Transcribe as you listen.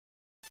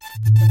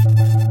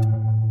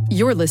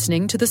You're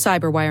listening to the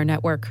Cyberwire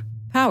Network,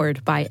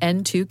 powered by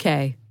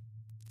N2K.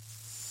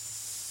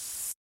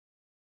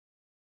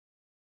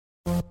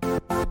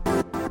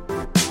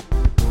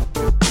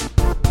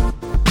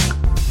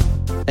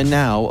 And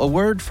now, a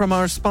word from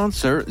our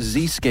sponsor,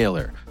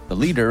 Zscaler, the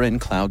leader in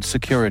cloud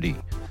security.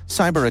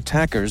 Cyber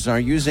attackers are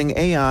using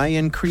AI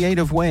in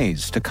creative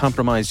ways to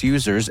compromise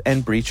users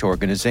and breach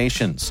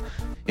organizations.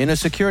 In a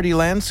security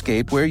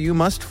landscape where you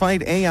must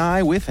fight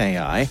AI with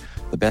AI,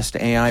 the best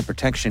AI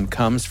protection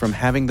comes from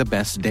having the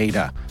best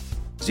data.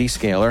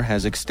 Zscaler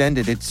has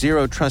extended its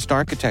zero-trust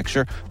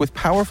architecture with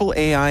powerful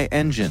AI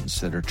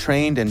engines that are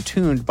trained and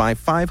tuned by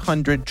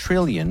 500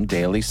 trillion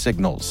daily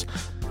signals.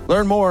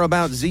 Learn more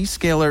about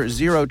Zscaler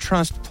Zero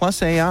Trust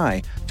Plus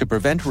AI to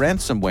prevent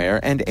ransomware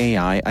and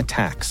AI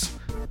attacks.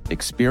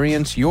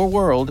 Experience your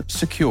world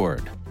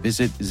secured.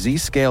 Visit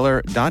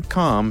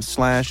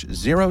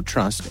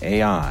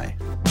zscaler.com/zerotrustai.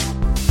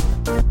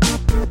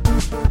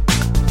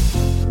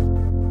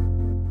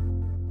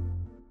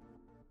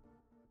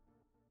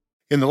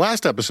 In the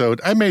last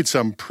episode, I made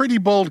some pretty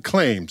bold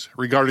claims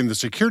regarding the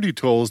security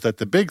tools that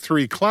the big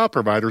three cloud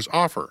providers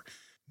offer.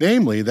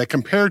 Namely, that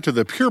compared to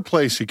the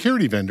pure-play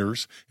security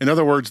vendors, in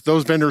other words,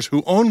 those vendors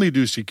who only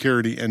do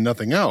security and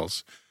nothing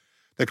else,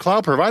 the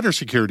cloud provider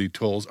security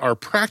tools are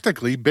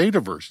practically beta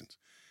versions.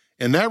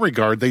 In that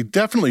regard, they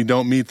definitely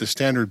don't meet the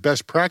standard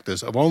best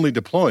practice of only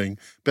deploying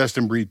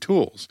best-in-breed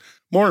tools.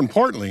 More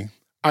importantly,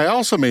 I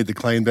also made the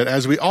claim that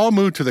as we all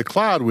move to the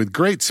cloud with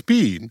great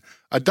speed,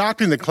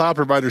 adopting the cloud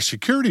provider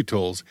security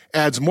tools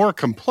adds more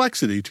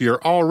complexity to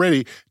your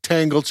already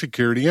tangled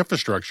security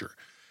infrastructure.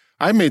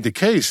 I made the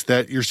case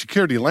that your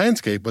security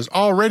landscape was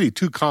already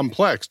too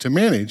complex to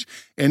manage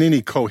in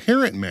any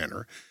coherent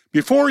manner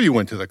before you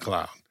went to the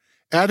cloud.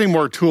 Adding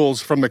more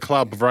tools from the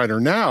cloud provider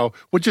now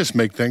would just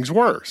make things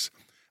worse.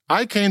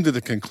 I came to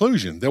the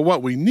conclusion that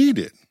what we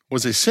needed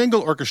was a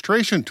single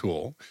orchestration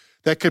tool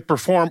that could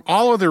perform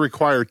all of the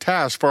required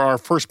tasks for our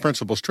first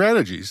principle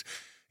strategies: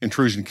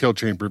 intrusion kill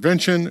chain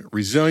prevention,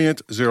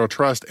 resilient, zero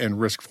trust, and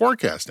risk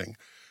forecasting,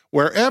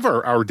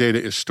 wherever our data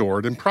is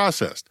stored and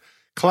processed.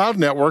 Cloud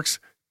networks,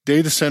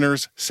 data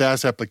centers,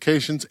 SaaS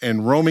applications,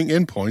 and roaming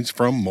endpoints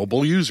from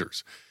mobile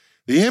users.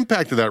 The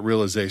impact of that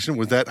realization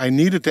was that I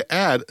needed to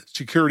add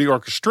security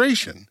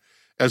orchestration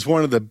as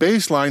one of the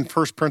baseline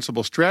first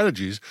principle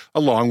strategies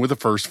along with the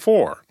first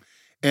four.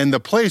 And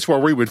the place where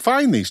we would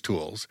find these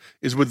tools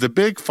is with the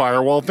big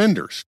firewall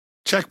vendors: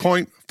 Check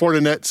Point,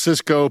 Fortinet,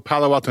 Cisco,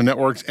 Palo Alto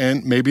Networks,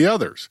 and maybe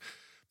others.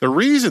 The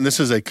reason this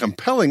is a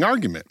compelling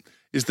argument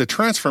is the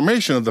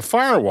transformation of the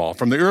firewall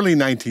from the early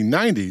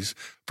 1990s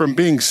from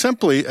being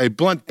simply a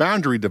blunt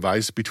boundary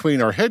device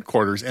between our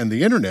headquarters and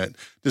the internet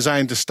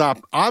designed to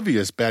stop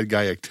obvious bad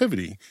guy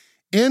activity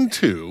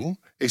into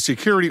a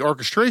security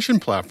orchestration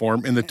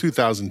platform in the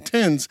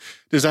 2010s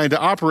designed to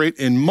operate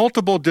in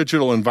multiple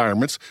digital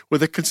environments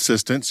with a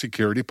consistent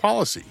security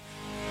policy.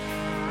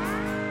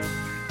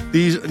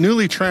 These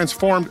newly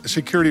transformed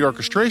security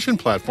orchestration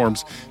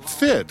platforms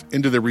fit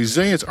into the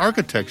resilience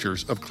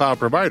architectures of cloud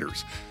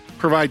providers,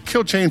 provide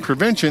kill chain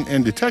prevention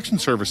and detection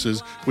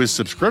services with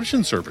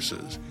subscription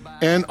services,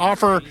 and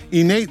offer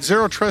innate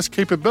zero trust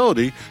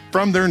capability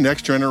from their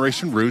next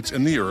generation roots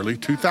in the early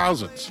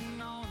 2000s.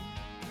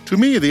 To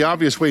me, the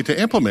obvious way to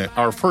implement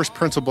our first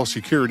principle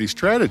security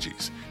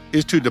strategies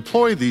is to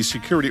deploy these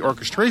security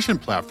orchestration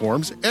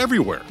platforms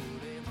everywhere.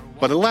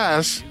 But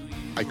alas,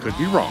 I could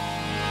be wrong.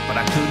 But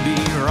I could be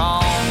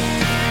wrong.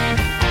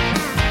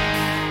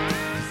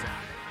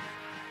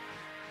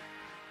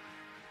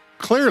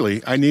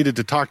 Clearly, I needed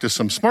to talk to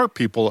some smart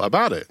people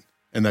about it,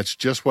 and that's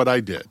just what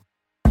I did.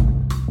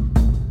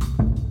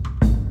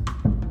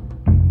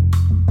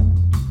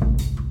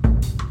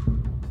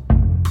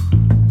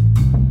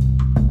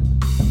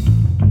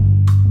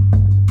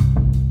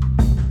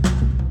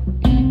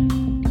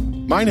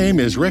 My name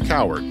is Rick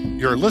Howard.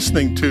 You're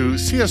listening to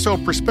CSO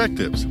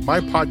Perspectives,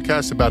 my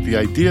podcast about the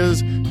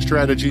ideas,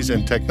 strategies,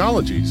 and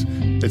technologies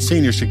that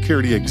senior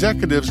security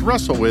executives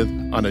wrestle with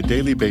on a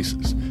daily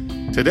basis.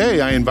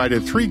 Today, I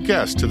invited 3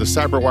 guests to the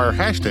Cyberwire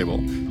hash table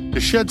to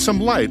shed some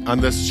light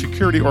on this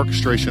security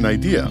orchestration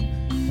idea.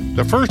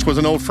 The first was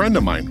an old friend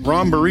of mine,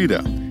 Ron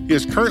Barita. He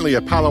is currently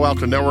a Palo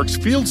Alto Networks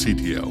field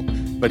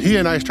CTO, but he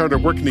and I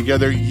started working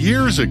together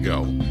years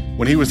ago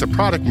when he was the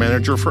product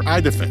manager for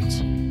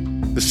iDefense.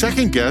 The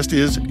second guest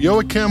is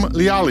Joachim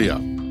Lialia,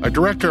 a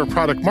director of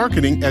product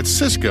marketing at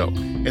Cisco,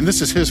 and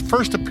this is his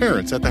first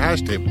appearance at the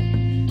hash table.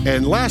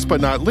 And last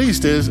but not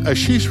least is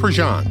Ashish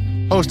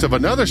Rajan, host of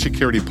another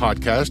security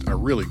podcast, a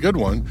really good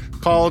one,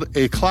 called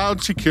A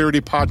Cloud Security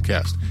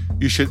Podcast.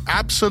 You should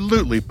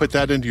absolutely put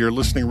that into your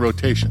listening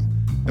rotation.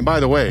 And by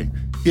the way,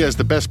 he has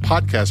the best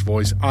podcast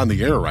voice on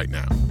the air right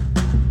now.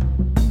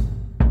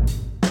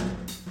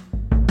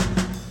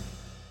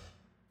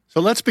 So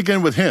let's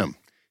begin with him.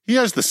 He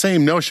has the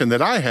same notion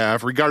that I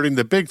have regarding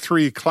the big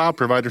 3 cloud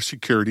provider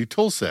security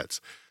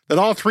toolsets, that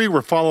all 3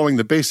 were following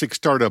the basic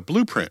startup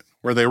blueprint,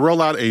 where they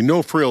roll out a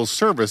no-frills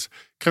service,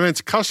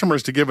 convince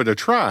customers to give it a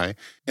try,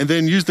 and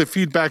then use the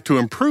feedback to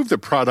improve the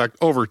product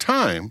over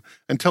time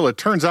until it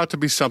turns out to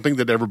be something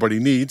that everybody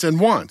needs and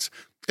wants.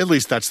 At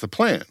least that's the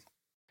plan.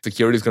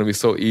 Security is going to be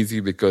so easy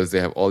because they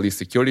have all these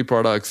security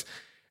products.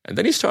 And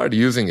then you start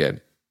using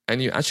it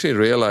and you actually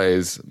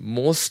realize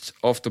most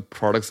of the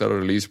products that are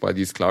released by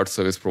these cloud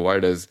service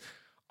providers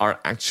are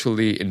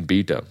actually in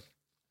beta.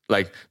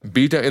 Like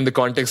beta in the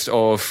context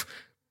of,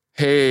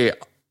 hey,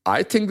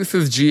 I think this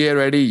is GA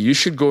ready. You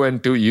should go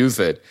and use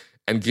it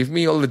and give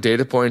me all the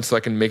data points so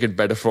I can make it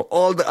better for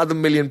all the other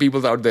million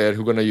people out there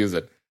who are going to use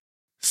it.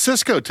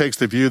 Cisco takes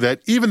the view that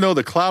even though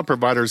the cloud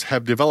providers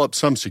have developed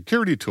some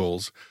security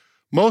tools,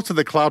 most of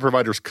the cloud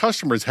providers'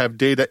 customers have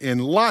data in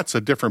lots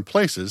of different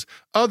places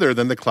other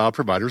than the cloud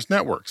providers'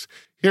 networks.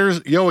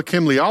 Here's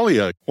Joachim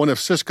Lialia, one of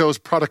Cisco's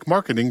product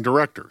marketing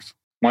directors.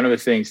 One of the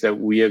things that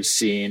we have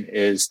seen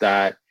is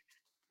that,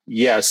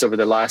 yes, over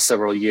the last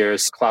several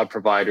years, cloud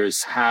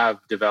providers have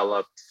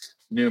developed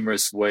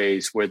numerous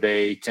ways where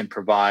they can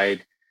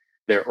provide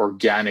their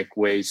organic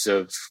ways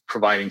of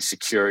providing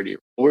security.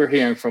 We're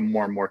hearing from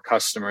more and more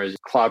customers,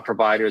 cloud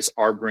providers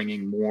are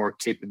bringing more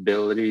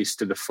capabilities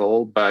to the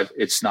fold, but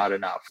it's not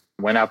enough.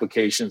 When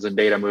applications and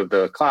data move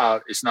to the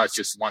cloud, it's not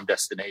just one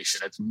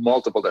destination, it's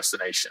multiple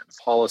destinations.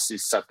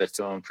 Policies set the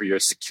tone for your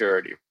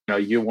security.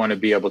 You want to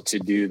be able to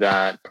do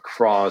that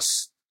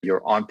across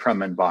your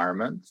on-prem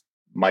environment,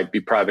 might be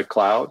private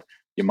cloud.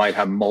 You might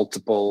have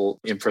multiple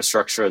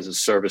infrastructure as a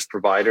service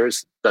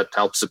providers that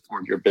help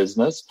support your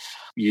business.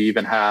 You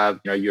even have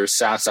your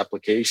SaaS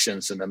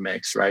applications in the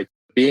mix, right?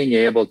 Being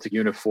able to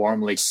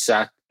uniformly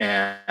set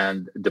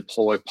and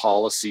deploy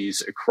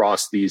policies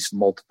across these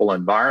multiple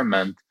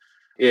environments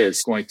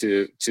is going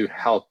to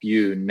help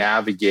you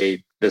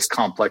navigate this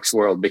complex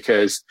world,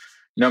 because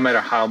no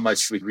matter how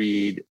much we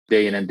read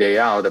day in and day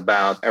out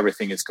about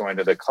everything is going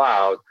to the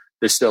cloud,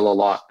 there's still a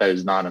lot that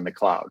is not in the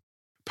cloud.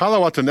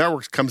 Palo Alto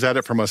Networks comes at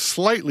it from a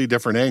slightly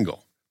different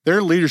angle.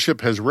 Their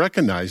leadership has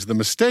recognized the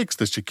mistakes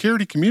the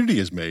security community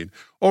has made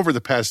over the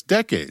past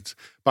decades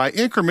by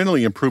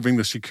incrementally improving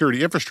the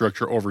security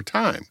infrastructure over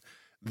time.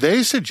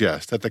 They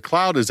suggest that the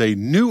cloud is a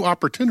new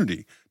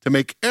opportunity to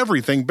make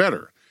everything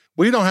better.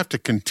 We don't have to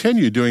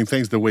continue doing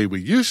things the way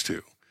we used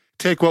to.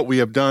 Take what we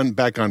have done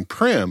back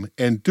on-prem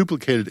and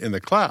duplicate it in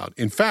the cloud.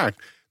 In fact,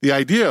 the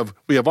idea of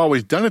we have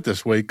always done it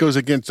this way goes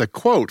against a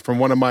quote from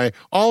one of my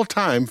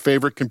all-time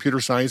favorite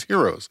computer science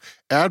heroes,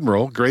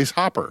 Admiral Grace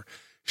Hopper.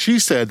 She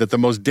said that the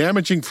most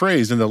damaging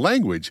phrase in the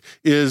language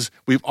is,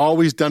 we've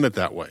always done it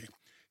that way.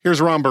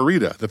 Here's Ram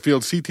Barita, the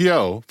field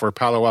CTO for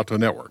Palo Alto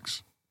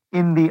Networks.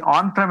 In the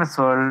on-premise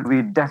world,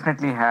 we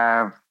definitely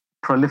have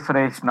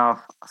proliferation of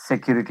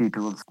security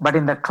tools. But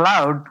in the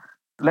cloud,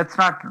 let's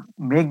not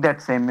make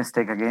that same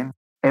mistake again.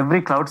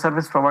 Every cloud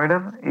service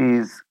provider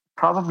is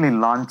probably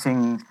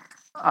launching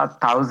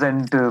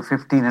 1,000 to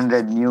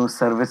 1,500 new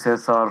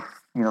services or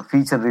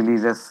feature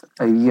releases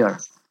a year.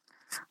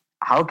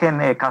 How can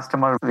a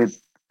customer with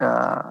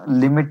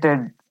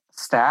limited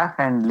staff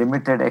and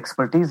limited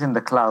expertise in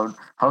the cloud,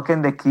 how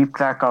can they keep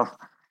track of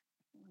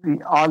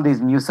all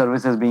these new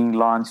services being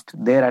launched,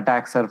 their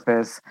attack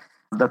surface,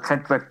 the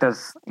threat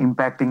vectors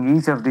impacting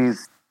each of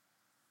these?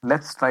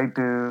 Let's try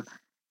to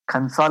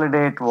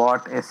consolidate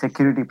what a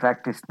security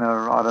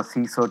practitioner or a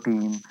CISO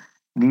team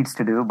needs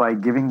to do by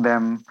giving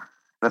them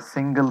a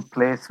single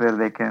place where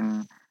they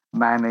can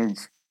manage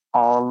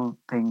all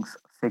things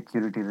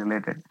security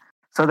related,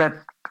 so that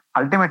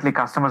ultimately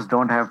customers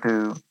don't have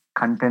to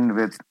contend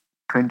with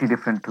 20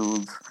 different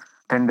tools,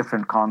 10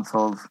 different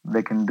consoles.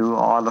 They can do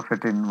all of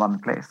it in one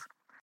place.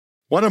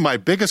 One of my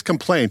biggest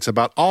complaints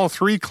about all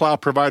three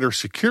cloud provider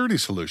security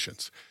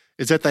solutions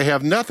is that they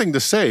have nothing to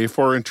say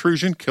for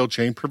intrusion kill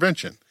chain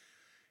prevention.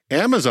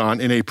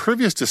 Amazon, in a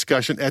previous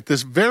discussion at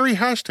this very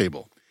hash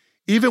table,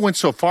 even went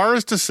so far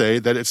as to say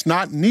that it's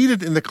not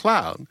needed in the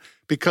cloud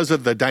because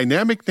of the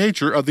dynamic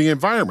nature of the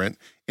environment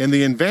and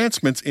the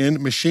advancements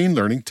in machine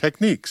learning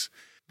techniques.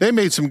 They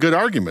made some good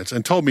arguments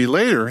and told me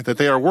later that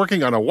they are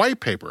working on a white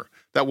paper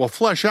that will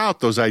flesh out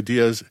those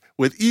ideas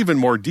with even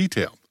more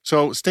detail.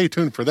 So stay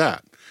tuned for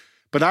that.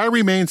 But I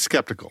remain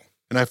skeptical,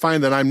 and I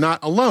find that I'm not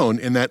alone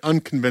in that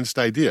unconvinced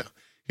idea.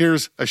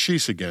 Here's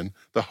Ashish again,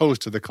 the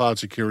host of the Cloud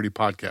Security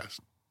Podcast.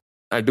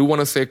 I do want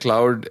to say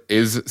cloud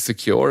is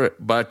secure,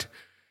 but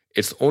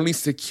it's only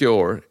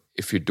secure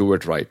if you do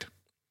it right.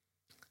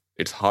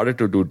 It's harder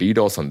to do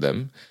DDoS on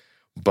them,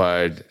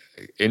 but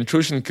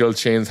intrusion kill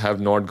chains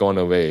have not gone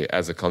away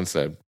as a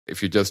concept.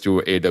 If you just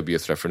do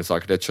AWS reference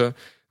architecture,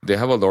 they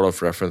have a lot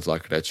of reference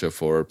architecture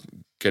for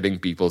getting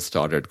people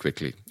started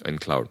quickly in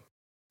cloud.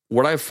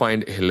 What I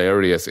find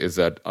hilarious is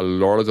that a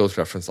lot of those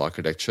reference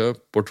architecture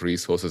put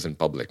resources in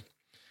public.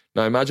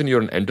 Now imagine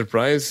you're an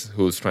enterprise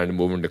who's trying to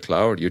move into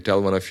cloud. You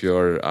tell one of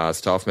your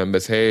staff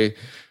members, hey,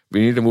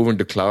 we need to move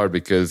into cloud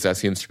because that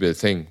seems to be the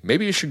thing.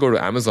 Maybe you should go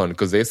to Amazon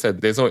because they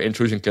said there's no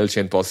intrusion kill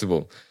chain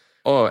possible.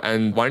 Oh,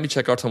 and why don't you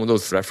check out some of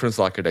those reference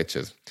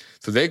architectures?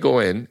 So they go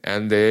in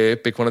and they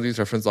pick one of these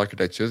reference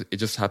architectures. It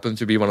just happens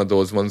to be one of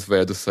those ones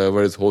where the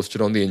server is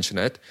hosted on the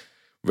internet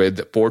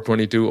with Port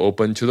 22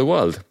 open to the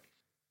world.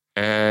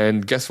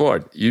 And guess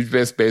what? You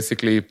just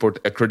basically put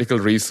a critical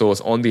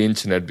resource on the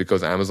internet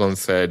because Amazon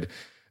said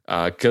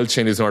kill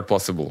chain is not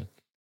possible.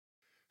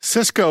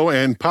 Cisco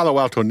and Palo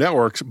Alto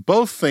Networks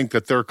both think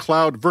that their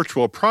cloud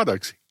virtual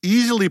products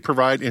easily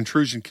provide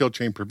intrusion kill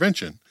chain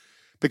prevention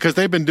because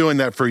they've been doing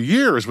that for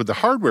years with the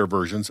hardware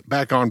versions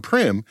back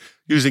on-prem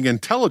using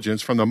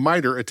intelligence from the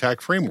MITRE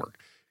ATT&CK framework.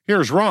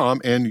 Here's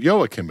Ram and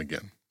Joachim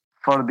again.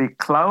 For the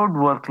cloud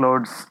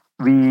workloads,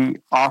 we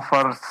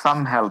offer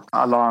some help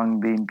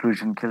along the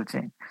intrusion kill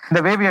chain.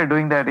 The way we are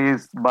doing that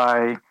is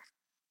by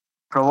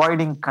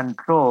providing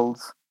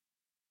controls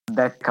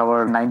that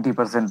cover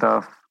 90%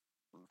 of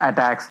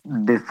attacks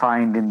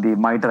defined in the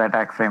MITRE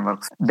ATT&CK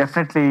frameworks.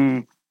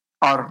 Definitely,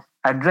 or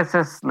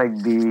addresses like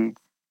the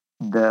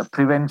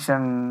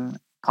prevention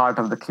part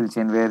of the kill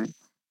chain where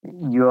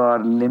you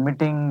are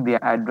limiting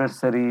the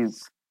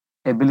adversary's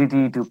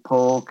ability to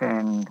poke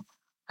and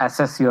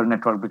assess your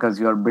network because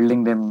you are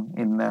building them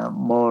in a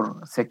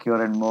more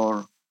secure and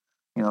more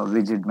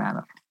rigid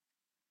manner.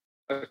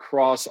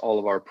 Across all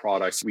of our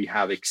products, we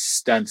have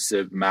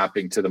extensive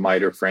mapping to the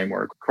MITRE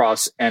framework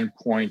across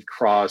endpoint,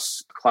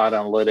 across cloud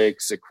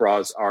analytics,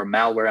 across our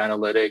malware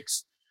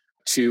analytics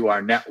to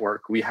our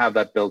network. We have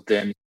that built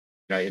in,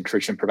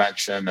 intrusion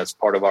prevention as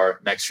part of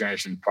our next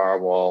generation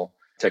firewall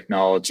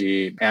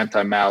technology,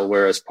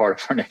 anti-malware as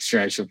part of our next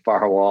generation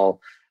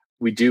firewall.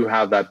 We do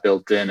have that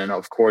built in. And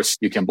of course,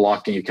 you can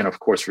block and you can, of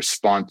course,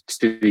 respond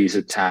to these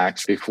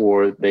attacks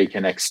before they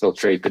can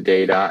exfiltrate the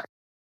data.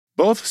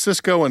 Both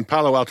Cisco and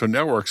Palo Alto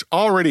Networks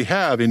already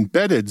have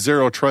embedded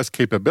zero trust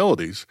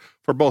capabilities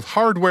for both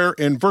hardware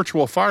and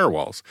virtual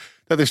firewalls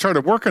that they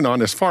started working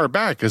on as far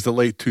back as the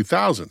late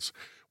 2000s,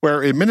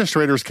 where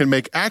administrators can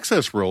make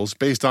access rules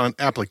based on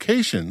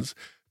applications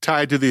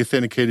tied to the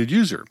authenticated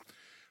user.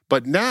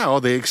 But now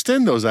they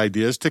extend those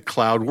ideas to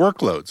cloud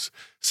workloads.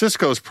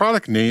 Cisco's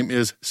product name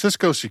is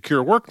Cisco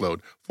Secure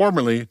Workload,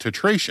 formerly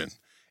Tetration,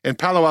 and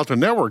Palo Alto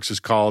Networks is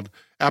called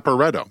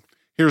Aporeto.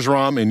 Here's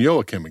Ram and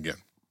Joachim again.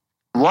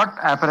 What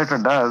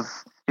Aporeto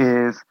does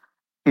is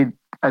it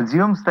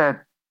assumes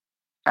that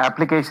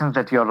applications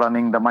that you're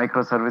running, the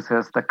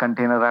microservices, the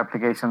container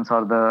applications,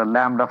 or the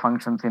Lambda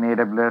functions in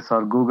AWS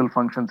or Google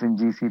functions in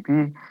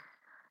GCP,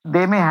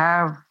 they may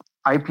have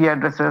IP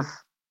addresses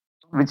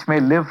which may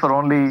live for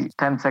only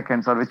 10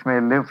 seconds or which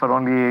may live for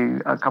only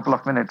a couple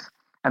of minutes.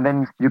 And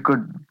then you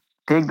could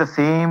take the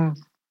same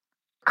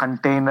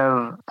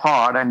container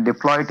pod and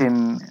deploy it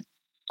in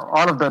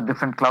all of the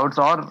different clouds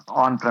or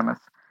on-premise,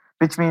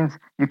 which means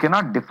you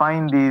cannot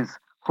define these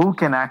who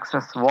can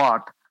access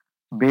what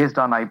based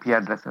on IP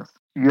addresses.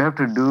 You have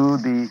to do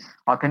the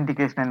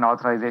authentication and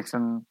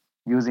authorization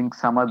using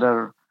some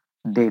other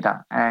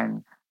data.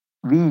 And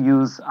we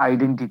use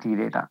identity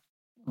data.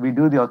 We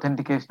do the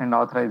authentication and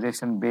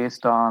authorization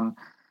based on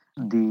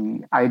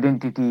the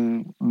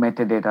identity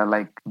metadata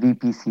like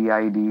VPC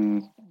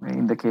ID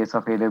in the case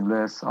of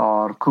AWS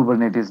or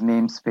Kubernetes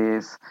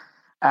namespace,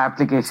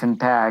 application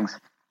tags.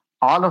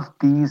 All of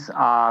these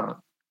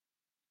are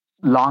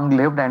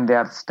long-lived and they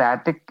are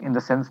static in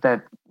the sense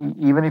that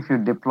even if you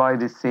deploy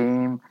the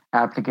same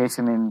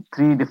application in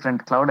 3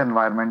 different cloud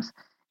environments,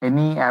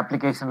 any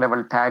application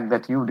level tag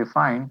that you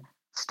define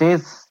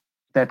stays.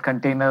 That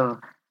container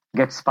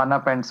gets spun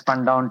up and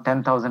spun down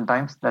 10,000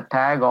 times. The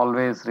tag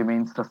always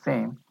remains the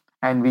same.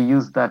 And we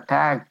use the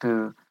tag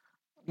to,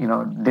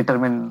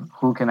 determine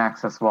who can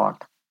access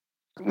what.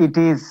 It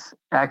is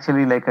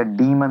actually like a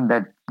daemon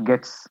that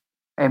gets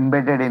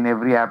embedded in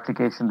every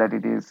application that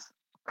it is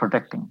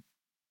protecting.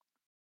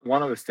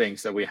 One of the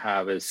things that we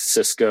have is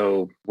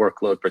Cisco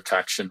Workload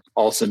Protection,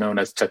 also known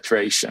as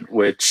Tetration,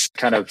 which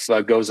kind of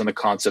goes on the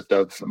concept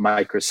of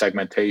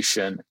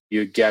microsegmentation.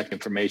 You get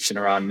information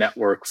around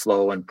network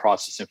flow and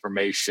process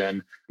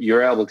information.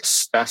 You're able to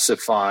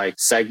specify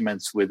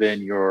segments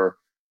within your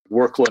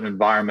workload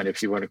environment,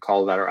 if you want to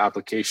call that, or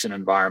application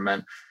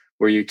environment,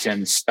 where you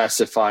can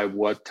specify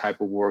what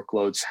type of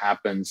workloads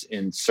happens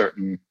in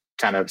certain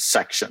kind of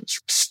sections,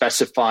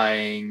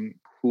 specifying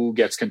who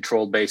gets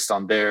controlled based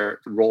on their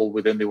role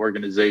within the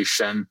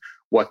organization,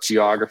 what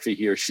geography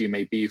he or she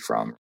may be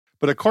from.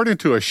 But according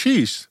to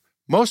Ashish,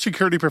 most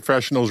security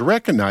professionals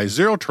recognize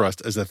zero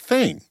trust as a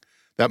thing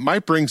that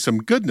might bring some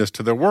goodness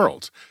to their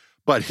worlds.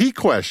 But he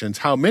questions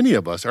how many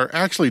of us are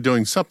actually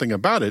doing something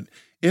about it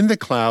in the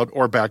cloud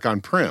or back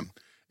on-prem,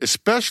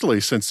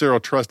 especially since zero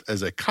trust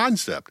as a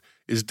concept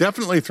is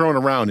definitely thrown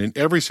around in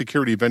every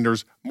security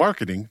vendor's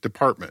marketing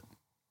department.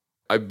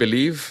 I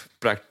believe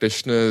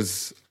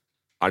practitioners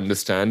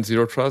understand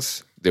zero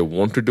trust. They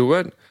want to do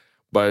it,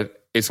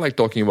 but it's like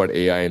talking about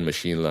AI and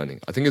machine learning.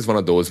 I think it's one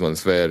of those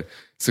ones where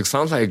it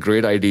sounds like a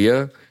great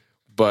idea,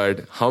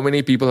 but how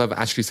many people have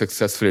actually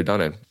successfully done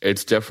it?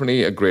 It's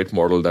definitely a great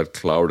model that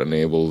cloud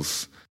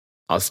enables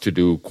us to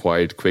do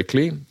quite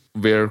quickly.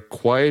 We're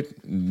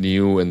quite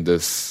new in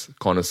this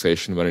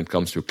conversation when it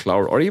comes to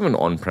cloud or even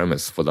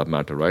on-premise for that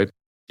matter, right?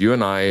 You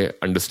and I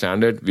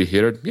understand it. We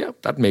hear it. Yeah,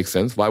 that makes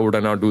sense. Why would I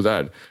not do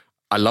that?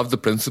 I love the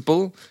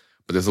principle.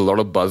 But but there's a lot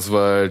of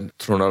buzzword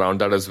thrown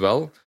around that as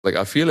well. Like,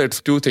 I feel it's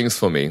two things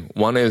for me.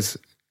 One is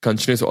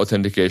continuous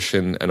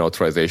authentication and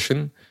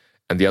authorization,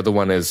 and the other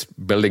one is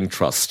building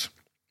trust.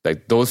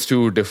 Like, those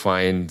two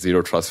define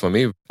zero trust for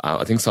me.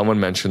 I think someone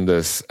mentioned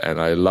this,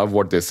 and I love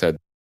what they said.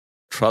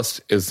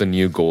 Trust is the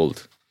new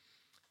gold.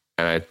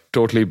 And I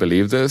totally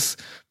believe this,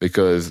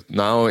 because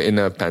now in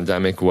a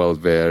pandemic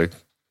world where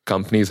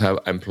companies have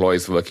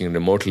employees working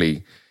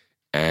remotely,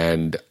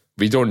 and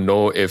we don't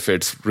know if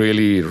it's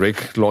really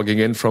Rick logging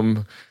in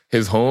from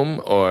his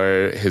home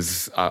or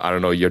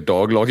your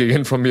dog logging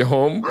in from your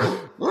home.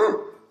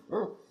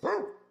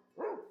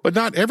 But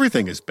not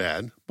everything is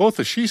bad. Both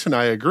Ashish and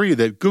I agree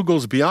that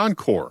Google's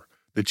BeyondCorp,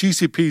 the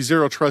GCP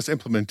Zero Trust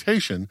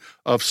implementation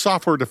of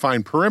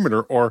Software-Defined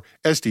Perimeter, or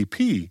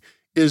SDP,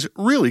 is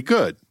really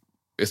good.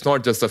 It's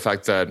not just the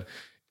fact that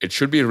it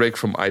should be Rick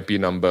from IP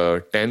number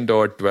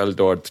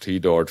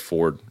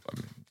 10.12.3.4,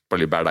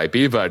 probably bad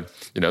IP, but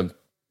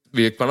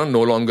we kind of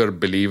no longer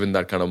believe in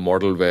that kind of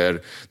model where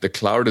the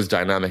cloud is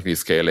dynamically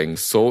scaling.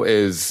 So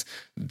is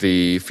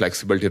the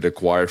flexibility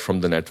required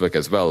from the network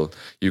as well.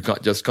 You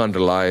can't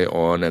rely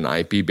on an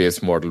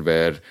IP-based model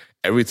where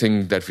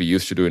everything that we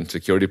used to do in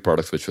security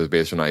products, which was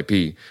based on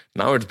IP,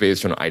 now it's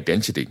based on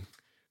identity.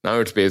 Now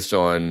it's based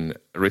on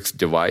Rick's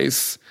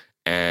device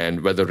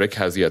and whether Rick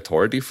has the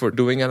authority for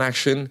doing an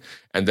action.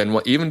 And then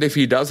even if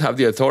he does have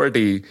the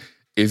authority,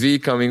 is he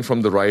coming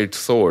from the right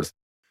source?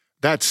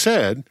 That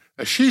said,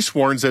 Ashish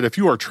warns that if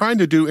you are trying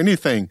to do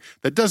anything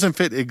that doesn't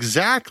fit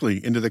exactly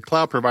into the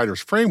cloud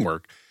provider's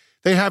framework,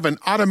 they have an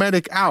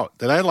automatic out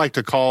that I like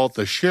to call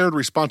the shared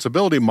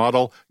responsibility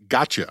model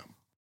gotcha.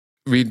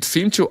 We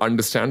seem to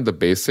understand the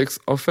basics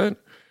of it,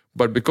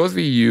 but because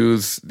we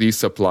use these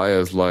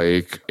suppliers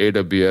like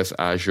AWS,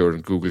 Azure,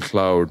 and Google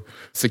Cloud,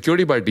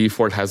 security by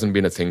default hasn't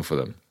been a thing for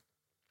them.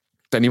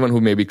 Anyone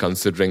who may be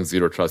considering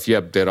zero trust,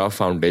 there are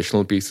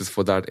foundational pieces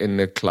for that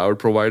in a cloud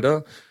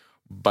provider,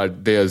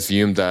 but they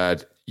assume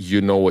that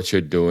you know what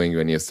you're doing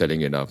when you're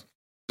setting it up.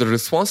 The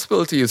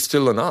responsibility is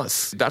still on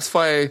us. That's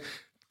why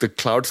the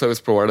cloud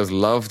service providers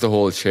love the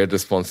whole shared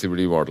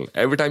responsibility model.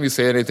 Every time you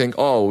say anything,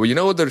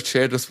 the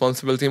shared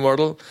responsibility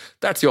model,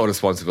 that's your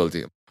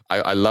responsibility.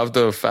 I love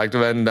the fact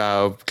when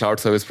cloud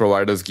service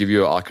providers give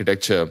you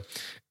architecture,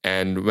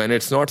 and when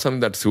it's not something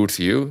that suits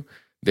you,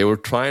 they will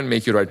try and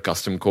make you write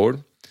custom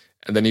code.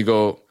 And then you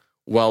go,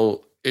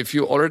 well, if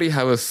you already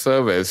have a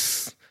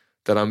service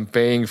that I'm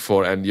paying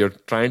for and you're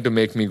trying to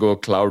make me go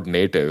cloud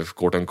native,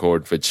 quote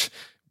unquote, which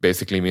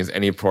basically means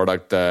any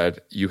product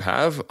that you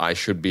have, I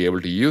should be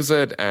able to use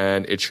it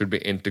and it should be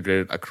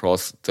integrated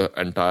across the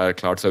entire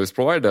cloud service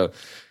provider.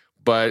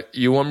 But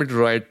you want me to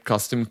write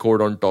custom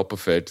code on top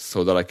of it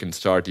so that I can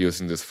start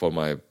using this for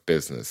my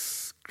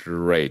business.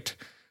 Great.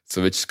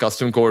 So which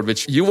custom code,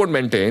 which you won't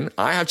maintain,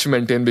 I have to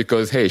maintain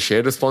because, hey,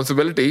 shared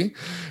responsibility.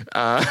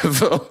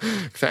 So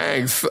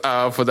thanks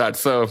for that.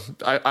 So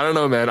I don't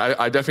know, man.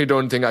 I definitely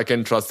don't think I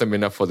can trust them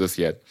enough for this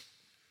yet.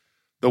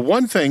 The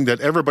one thing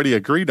that everybody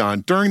agreed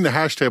on during the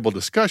hash table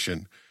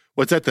discussion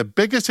was that the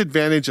biggest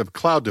advantage of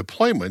cloud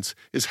deployments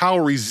is how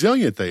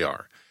resilient they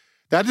are.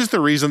 That is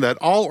the reason that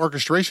all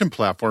orchestration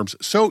platforms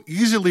so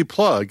easily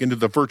plug into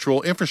the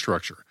virtual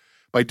infrastructure.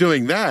 By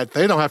doing that,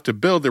 they don't have to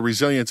build the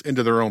resilience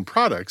into their own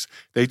products.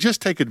 They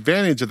just take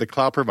advantage of the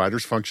cloud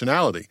provider's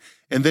functionality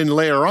and then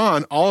layer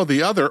on all of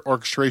the other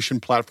orchestration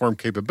platform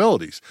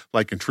capabilities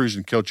like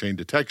intrusion kill chain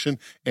detection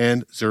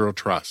and zero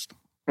trust.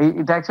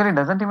 It actually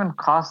doesn't even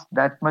cost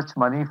that much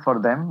money for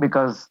them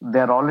because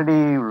they're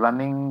already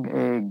running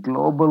a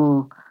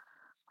global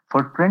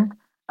footprint.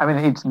 I mean,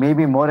 it's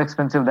maybe more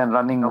expensive than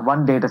running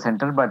one data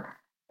center, but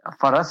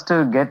for us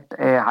to get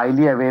a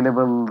highly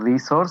available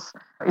resource,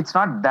 it's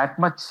not that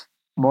much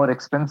more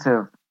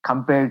expensive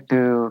compared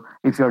to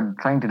if you're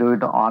trying to do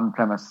it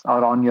on-premise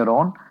or on your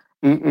own.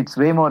 It's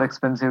way more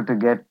expensive to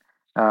get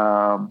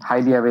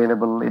highly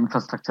available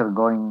infrastructure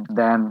going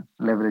than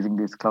leveraging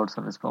these cloud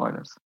service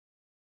providers.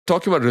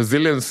 Talking about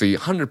resiliency,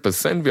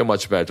 100% we are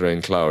much better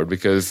in cloud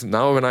because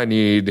now when I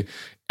need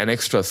an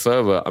extra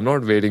server, I'm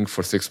not waiting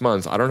for 6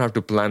 months. I don't have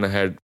to plan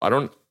ahead. I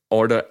don't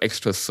order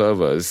extra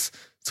servers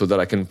so that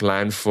I can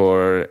plan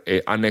for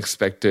an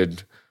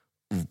unexpected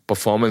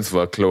performance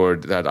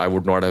workload that I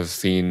would not have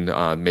seen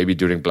maybe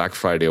during Black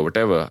Friday or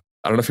whatever.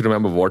 I don't know if you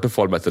remember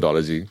waterfall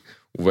methodology,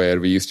 where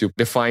we used to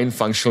define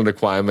functional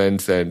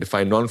requirements and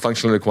define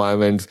non-functional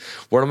requirements.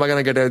 What am I going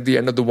to get at the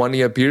end of the 1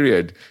 year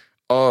period?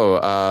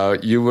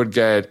 You would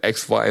get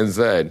X, Y, and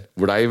Z.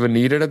 Would I even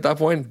need it at that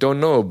point? Don't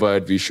know,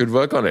 but we should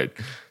work on it.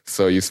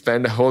 So you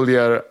spend a whole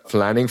year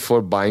planning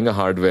for buying a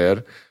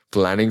hardware,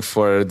 planning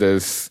for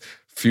this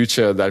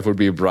future that would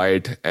be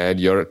bright and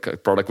your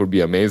product would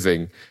be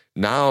amazing.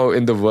 Now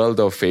in the world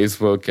of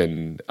Facebook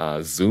and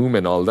Zoom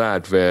and all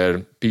that, where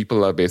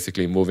people are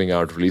basically moving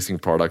out, releasing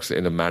products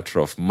in a matter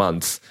of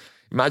months,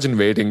 imagine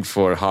waiting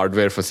for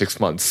hardware for 6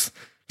 months,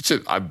 which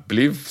I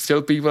believe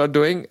still people are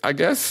doing, I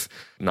guess.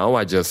 Now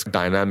I just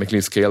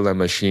dynamically scale the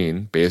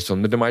machine based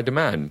on my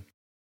demand.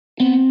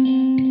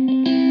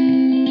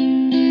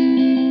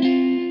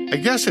 I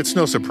guess it's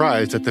no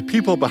surprise that the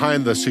people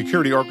behind the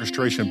security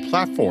orchestration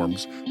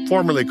platforms,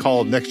 formerly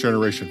called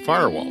next-generation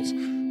firewalls,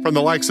 from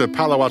the likes of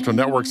Palo Alto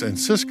Networks and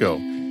Cisco,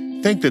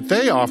 think that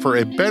they offer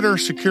a better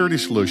security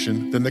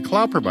solution than the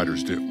cloud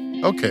providers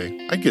do.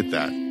 Okay, I get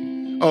that.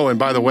 Oh, and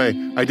by the way,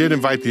 I did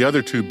invite the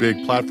other two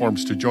big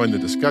platforms to join the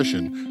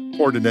discussion,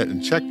 Fortinet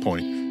and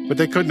Checkpoint, but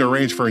they couldn't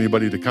arrange for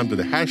anybody to come to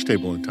the hash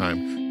table in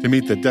time to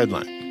meet the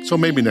deadline. So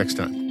maybe next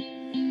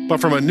time. But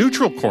from a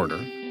neutral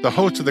corner, the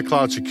host of the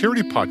Cloud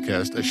Security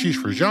Podcast, Ashish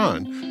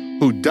Rajan,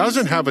 who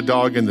doesn't have a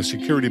dog in the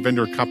security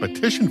vendor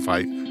competition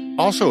fight,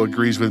 also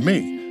agrees with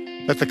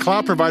me that the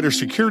cloud provider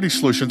security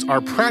solutions are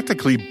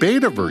practically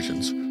beta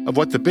versions of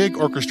what the big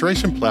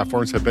orchestration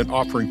platforms have been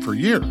offering for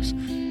years,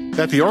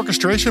 that the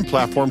orchestration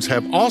platforms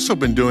have also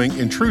been doing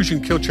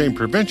intrusion kill chain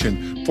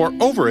prevention for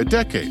over a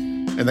decade,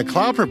 and the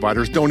cloud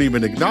providers don't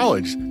even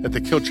acknowledge that the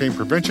kill chain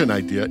prevention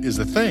idea is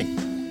a thing.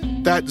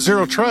 That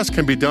zero trust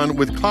can be done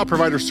with cloud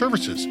provider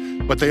services,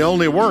 but they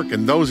only work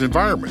in those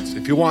environments.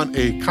 If you want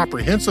a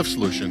comprehensive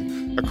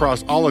solution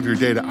across all of your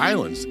data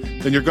islands,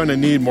 then you're going to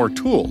need more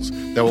tools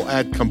that will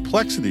add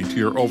complexity to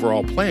your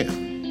overall plan.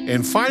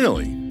 And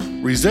finally,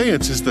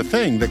 resilience is the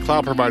thing that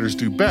cloud providers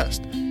do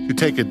best to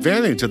take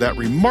advantage of that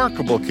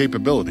remarkable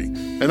capability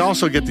and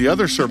also get the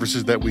other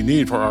services that we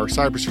need for our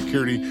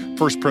cybersecurity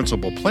first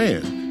principle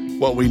plan.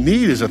 What we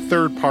need is a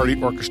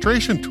third-party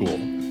orchestration tool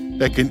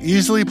that can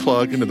easily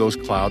plug into those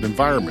cloud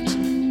environments.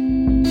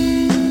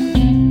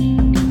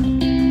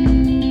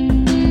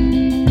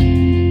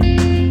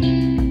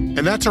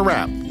 And that's a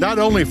wrap, not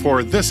only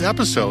for this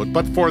episode,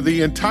 but for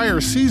the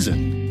entire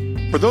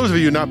season. For those of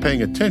you not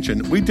paying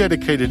attention, we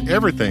dedicated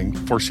everything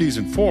for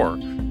Season 4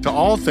 to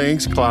all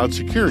things cloud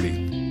security,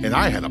 and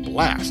I had a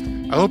blast.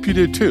 I hope you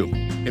did too,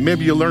 and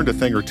maybe you learned a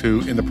thing or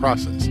two in the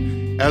process.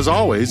 As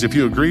always, if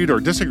you agreed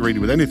or disagreed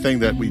with anything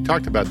that we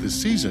talked about this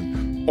season,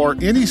 or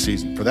any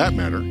season for that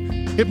matter,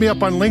 hit me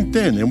up on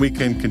LinkedIn and we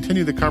can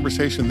continue the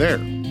conversation there.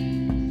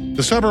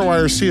 The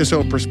CyberWire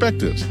CSO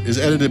Perspectives is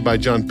edited by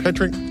John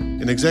Petrick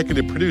and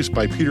executive produced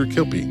by Peter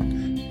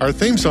Kilpie. Our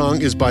theme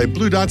song is by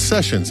Blue Dot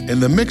Sessions, and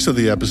the mix of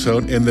the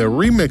episode and the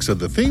remix of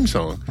the theme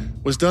song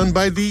was done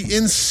by the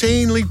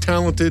insanely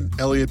talented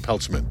Elliot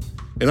Peltzman.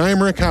 And I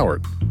am Rick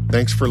Howard.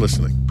 Thanks for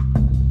listening.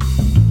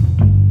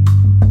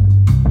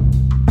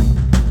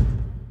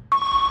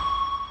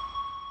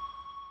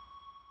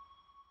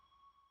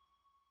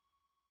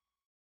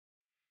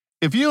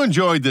 If you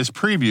enjoyed this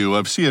preview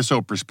of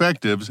CSO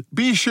Perspectives,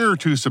 be sure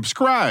to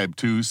subscribe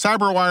to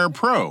CyberWire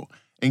Pro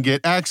and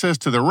get access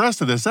to the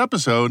rest of this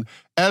episode,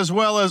 as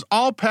well as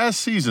all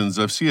past seasons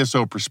of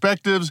CSO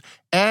Perspectives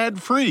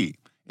ad-free.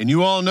 And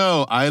you all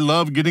know I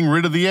love getting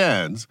rid of the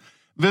ads.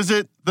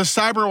 Visit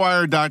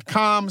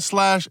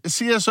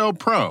thecyberwire.com/CSO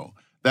Pro.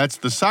 That's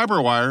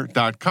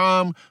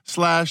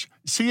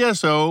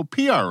thecyberwire.com/CSO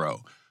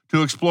PRO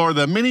to explore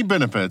the many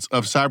benefits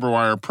of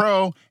CyberWire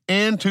Pro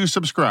and to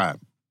subscribe.